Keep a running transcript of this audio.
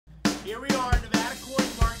Here we are, Nevada Court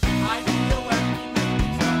Mart, IPOF.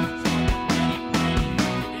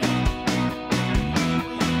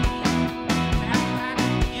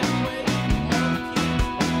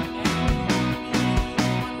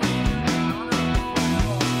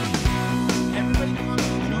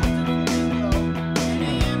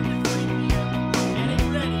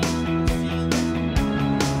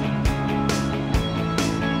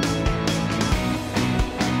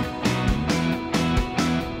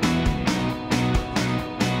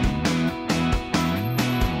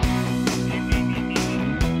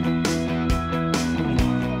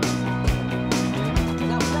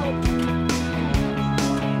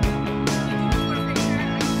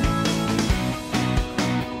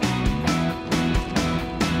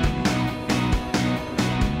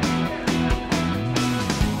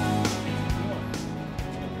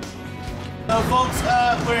 So folks,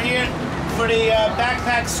 we're here for the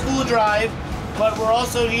backpack school drive, but we're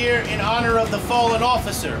also here in honor of the fallen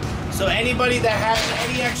officer. So anybody that has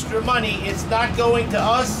any extra money, it's not going to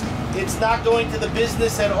us, it's not going to the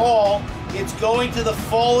business at all, it's going to the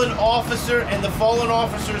fallen officer and the fallen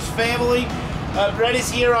officer's family. Brett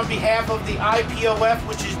is here on behalf of the IPOF,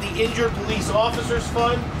 which is the Injured Police Officers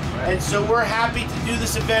Fund. And so we're happy to do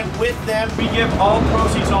this event with them. We give all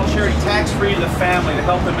proceeds on charity tax-free to the family to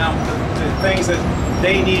help them out with the things that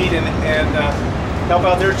they need and help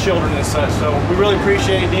out their children and such. So we really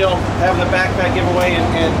appreciate Neil having the backpack giveaway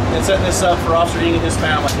and setting this up for Officer Ing and his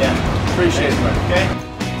family. Yeah. Appreciate it. Okay?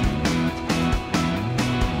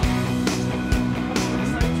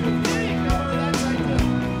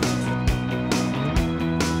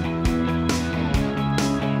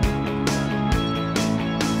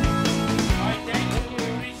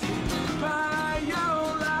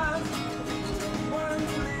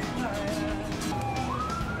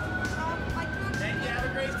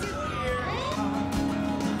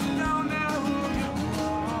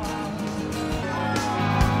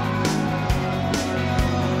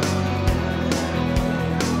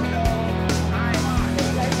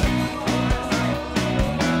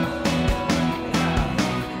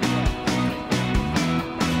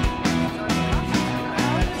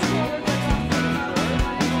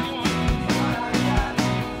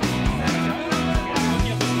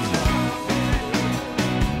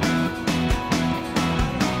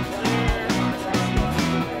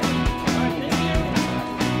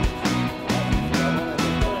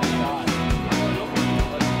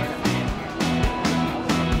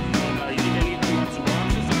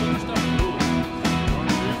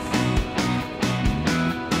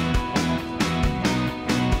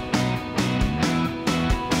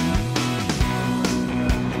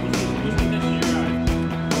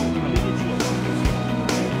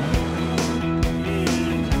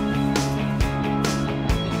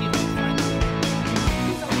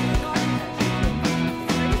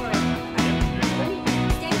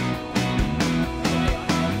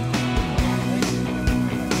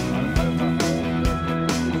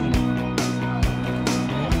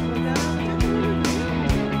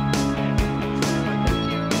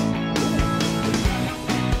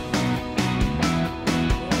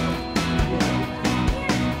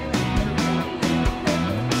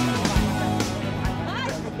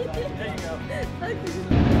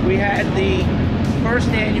 We had the first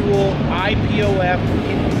annual IPOF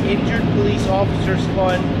Injured Police Officers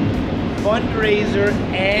Fund fundraiser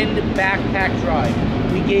and backpack drive.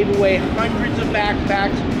 We gave away hundreds of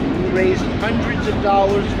backpacks. We raised hundreds of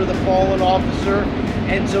dollars for the fallen officer.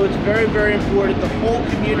 And so it's very, very important. The whole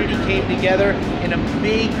community came together in a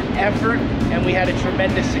big effort, and we had a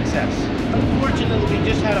tremendous success. Unfortunately, we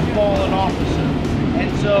just had a fallen officer.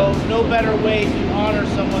 And so no better way to honor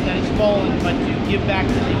someone that has fallen but to give back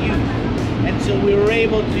to the youth. And so we were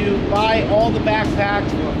able to buy all the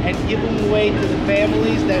backpacks and give them away to the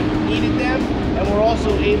families that needed them. And we're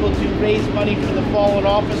also able to raise money for the fallen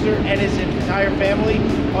officer and his entire family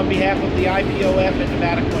on behalf of the IPOF and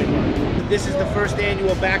Nevada Court Mart. This is the first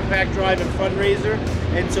annual backpack drive and fundraiser.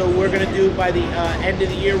 And so we're going to do, by the end of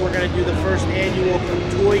the year, we're going to do the first annual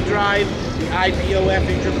toy drive, the IPOF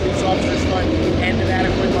Injured Police Officers Fund, and Nevada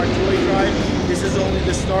Court Mart toy drive. This is only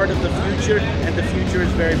the start of the future, and the future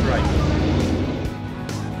is very bright.